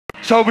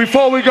So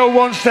before we go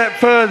one step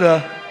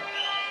further,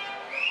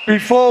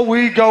 before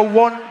we go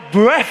one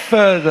breath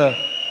further,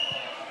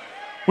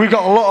 we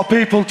got a lot of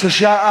people to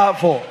shout out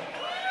for.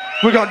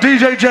 We got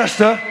DJ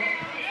Jester,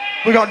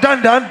 we got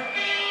Dan Dan,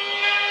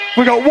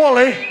 we got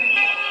Wally,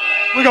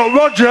 we got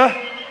Roger,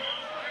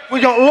 we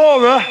got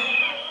Laura,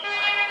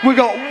 we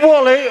got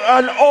Wally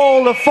and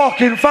all the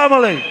fucking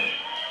family.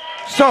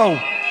 So,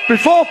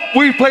 before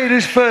we play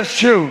this first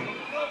tune,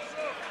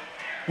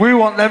 we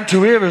want them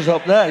to hear us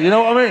up there, you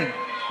know what I mean?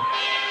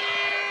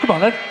 Come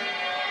on then.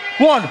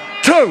 1,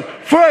 2,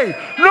 3,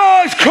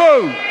 noise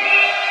crew!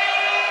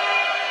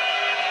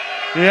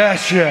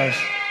 Yes, yes.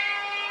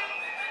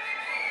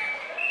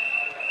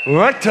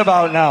 Right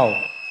about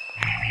now.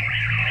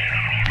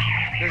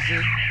 This is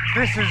it.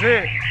 This is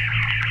it!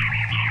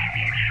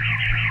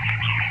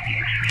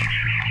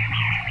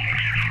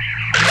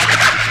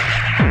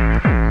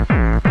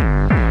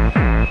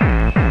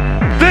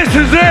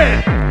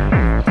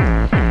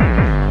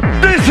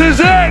 This is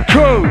it,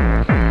 crew!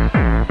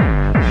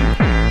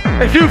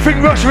 If you think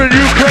Russia and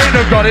Ukraine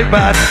have got it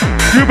bad,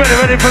 you better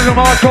ready for some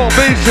hardcore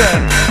beats then.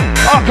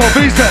 Hardcore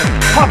beats then.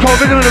 Hardcore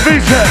big in the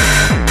beats then.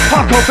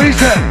 Hardcore beats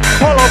then.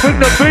 Polo bring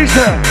the beats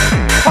then.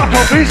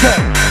 Hardcore beats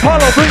then.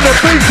 Polo bring the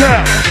beats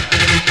then.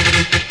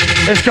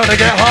 It's gonna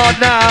get hard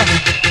now.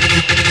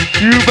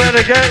 You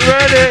better get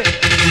ready.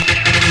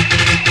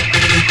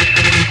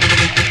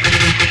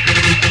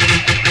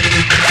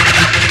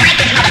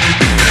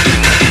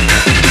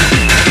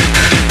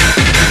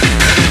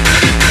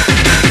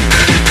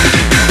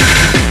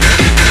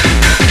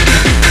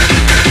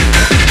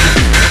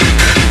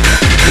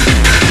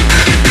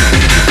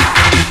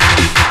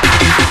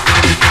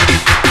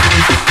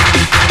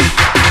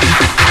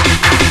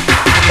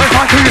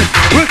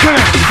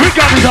 We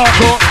got this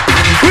hardcore,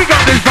 we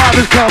got these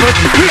vibes covered,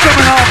 we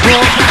coming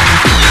hardcore.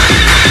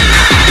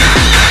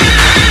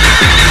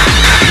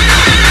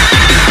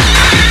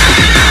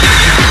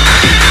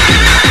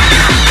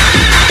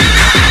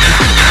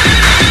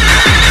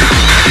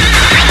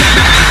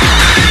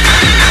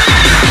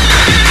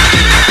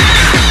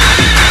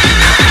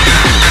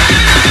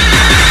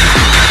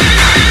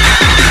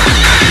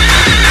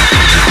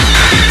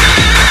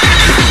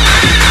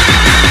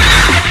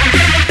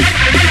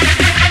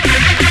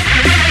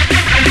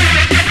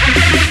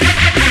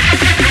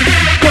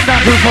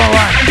 To the front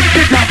line,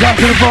 get down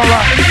to the front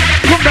line,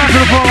 come down to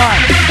the front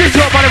line, get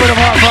your body with a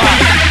hard fire,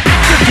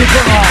 get to the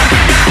front line.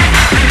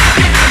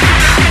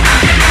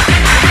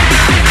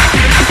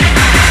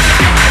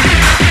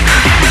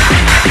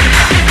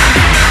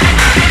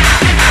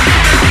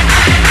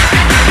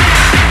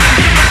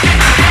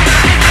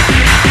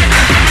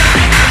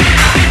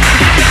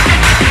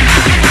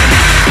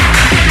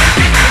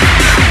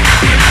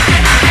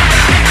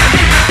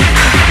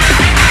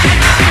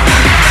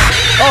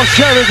 Oh,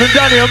 Sheriff and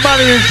Danny and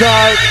Manny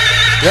inside.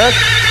 Yes.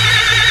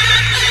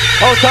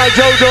 Outside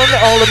Joe Dunn,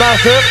 all the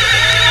massive.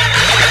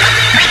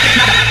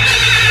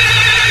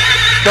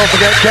 Don't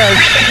forget Ken.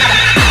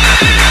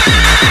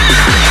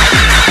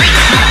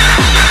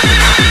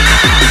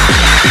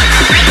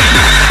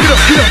 Get up,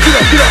 get up, get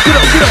up, get up, get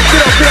up, get up,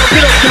 get up, get up,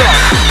 get up, get up.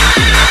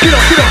 Get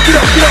up, get up, get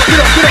up, get up,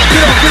 get up, get up,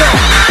 get up, get up.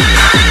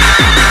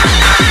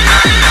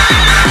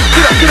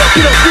 Get up, get up,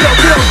 get up, get up,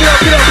 get up, get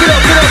up, get up, get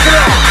up, get up, get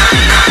up.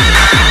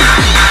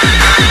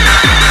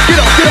 Get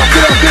up, get up,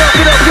 get up, get up,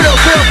 get up, get up,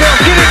 get up, get up,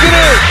 get it, get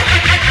it!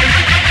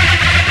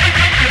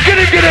 Get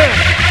it, get it!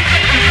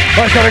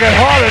 Oh, it's gotta get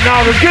harder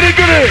now, let's get it,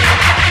 get it!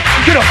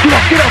 Get up, get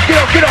up, get up, get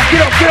up, get up,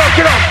 get up, get up,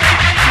 get up!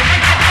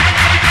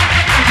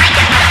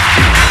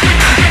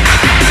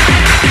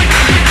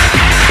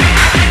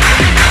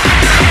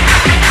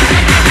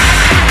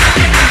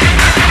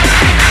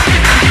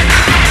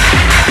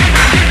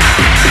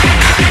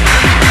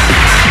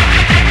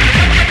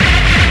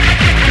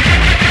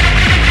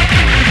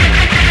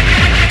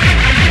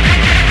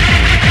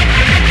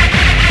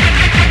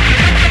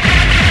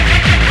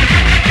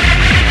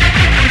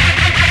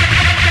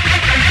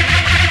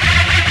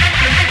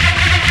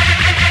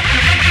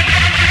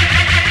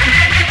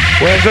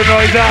 Where's the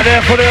noise out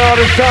there for the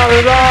artist sound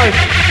of the life?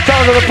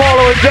 Sound of the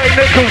Polo and Jay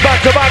Nichols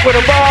back to back with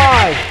a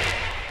bye.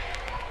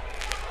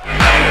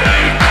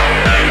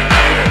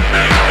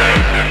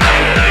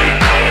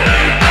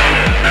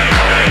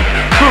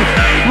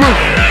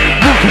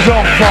 Roof is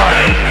on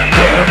fire.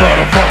 Damn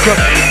motherfucker,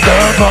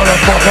 damn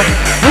motherfucker.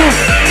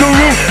 The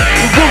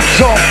roof's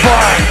on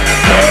fire.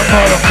 Damn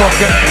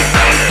motherfucker,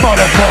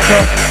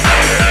 motherfucker.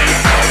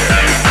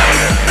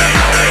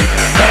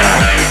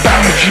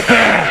 Damage you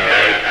bad.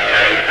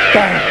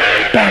 Bang,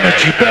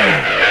 damage you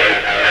bang.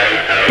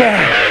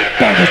 Bang,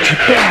 damage you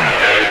bang.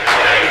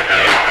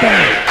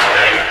 Bang.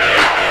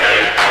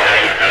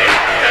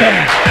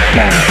 Bang,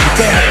 damage you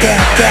bang,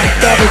 bang, bang,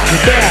 damage you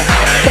bang.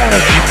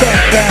 Damage you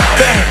bang, bang,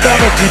 bang,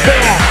 damage you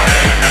bang.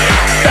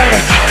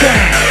 Damage you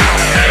bang.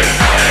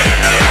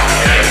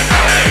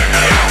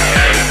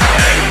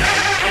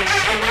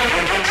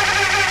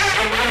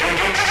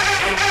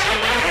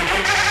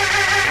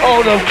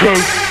 Hold up, crew.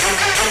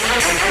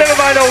 Never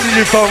mind holding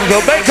your phones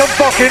up. Make some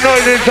fucking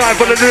noise inside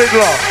for the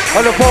Riddler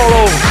and the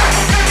Polo.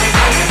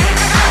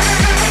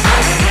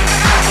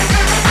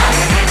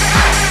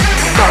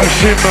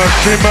 Mercy,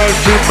 mercy,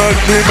 mercy,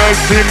 mercy,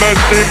 mercy,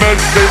 mercy,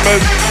 mercy,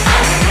 mercy.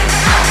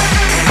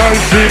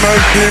 Mercy,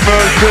 mercy,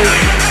 mercy.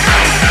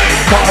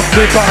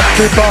 Party,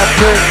 party,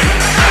 party.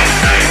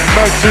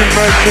 Mercy,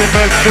 mercy,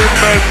 mercy,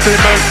 mercy,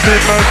 mercy,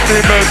 mercy,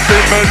 mercy,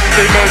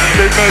 mercy,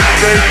 mercy,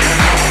 mercy.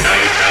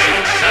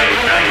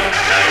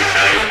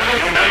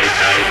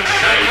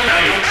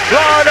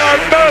 Lord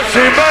have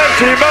mercy,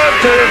 mercy,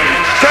 mercy.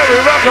 Say we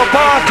rock a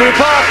party,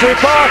 party,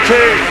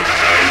 party.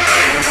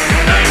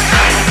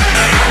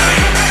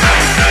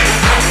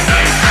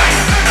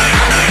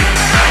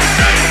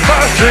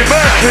 Mercy,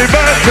 mercy,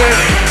 mercy.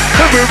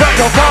 Say we rock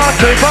a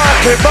party,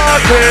 party,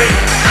 party.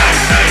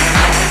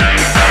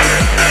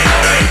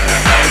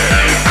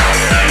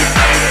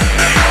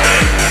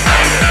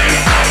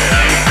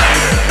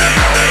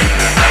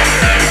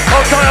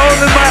 All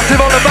the massive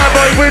on the bad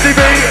boy, Winnie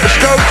B,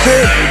 Stokes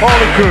it, all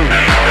the crew.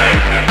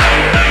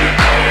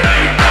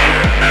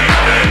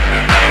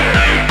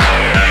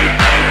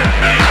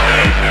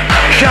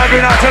 Shaggy,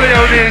 now telling you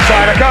on the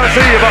inside, I can't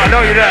see you, but I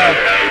know you're there.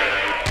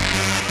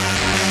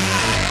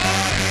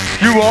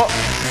 You what?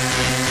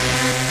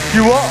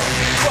 You what?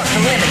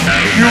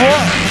 You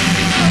what?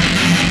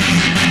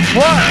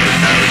 What?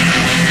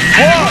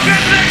 What?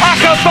 I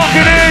can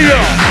fucking hear you!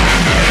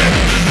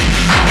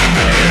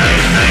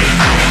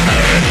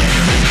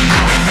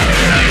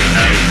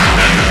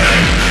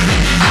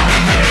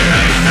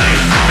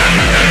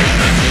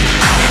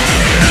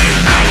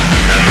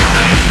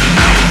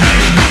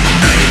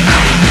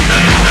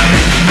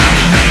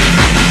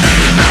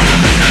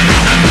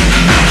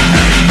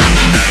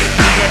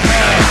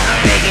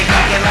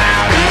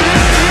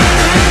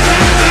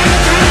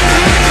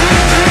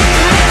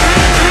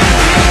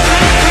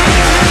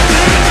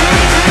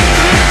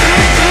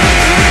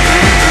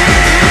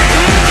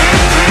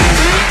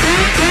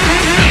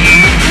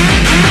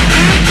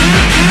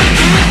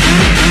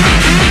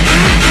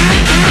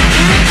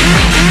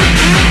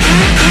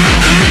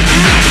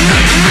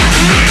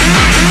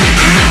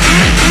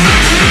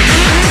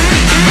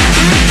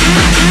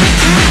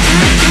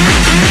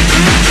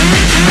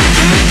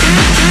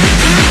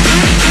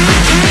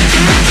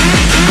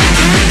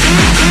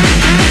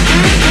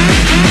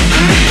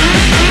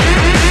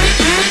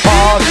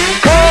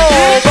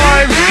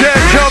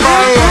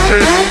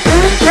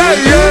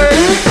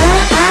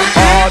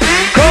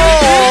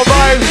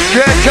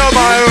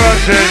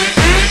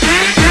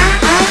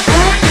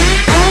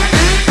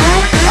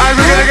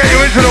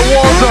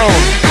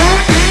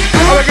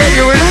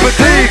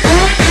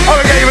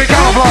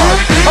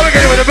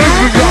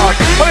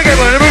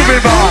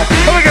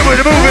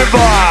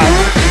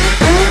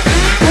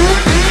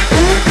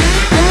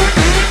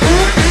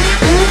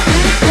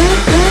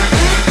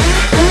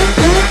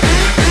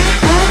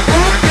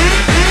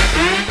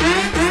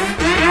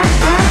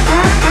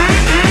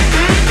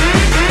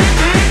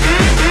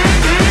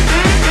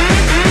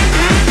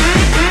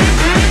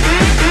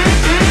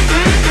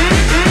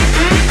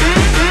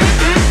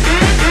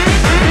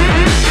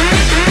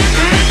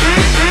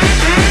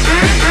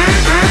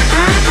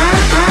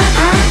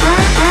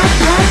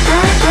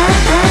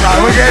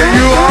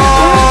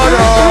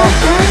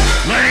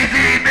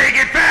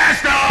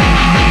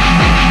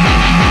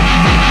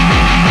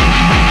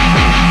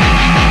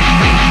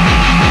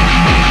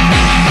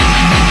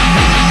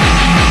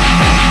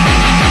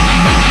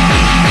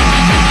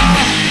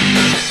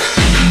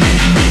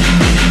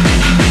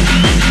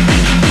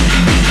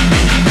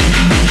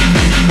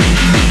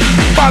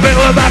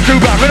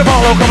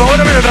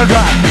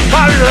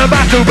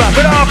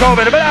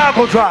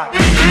 Track.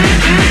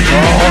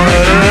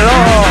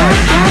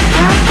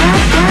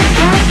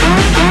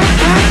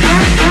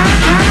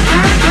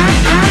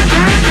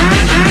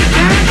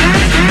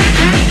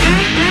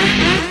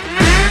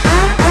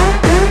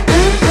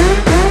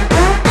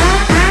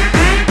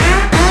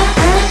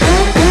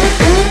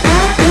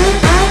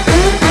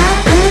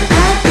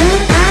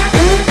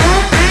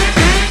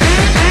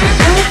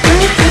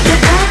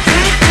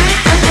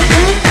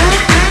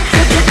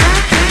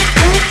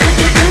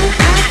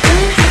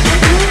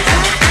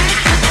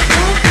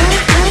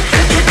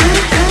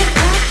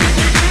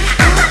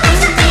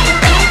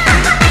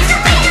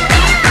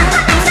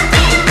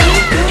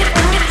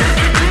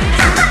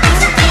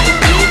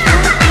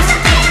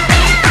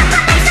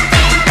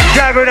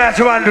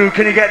 To Andrew,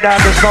 can you get down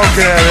the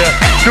smoking area?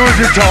 Do as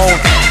you're told,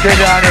 get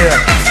down here.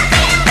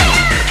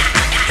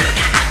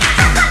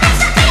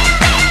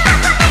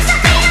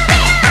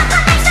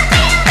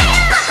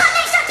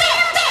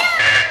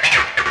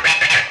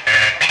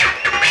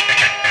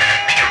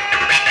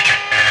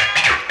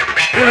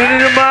 Get it in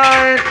the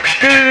mind,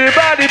 get it in the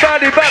body,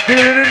 body, body, get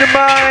it in the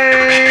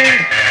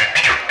mind.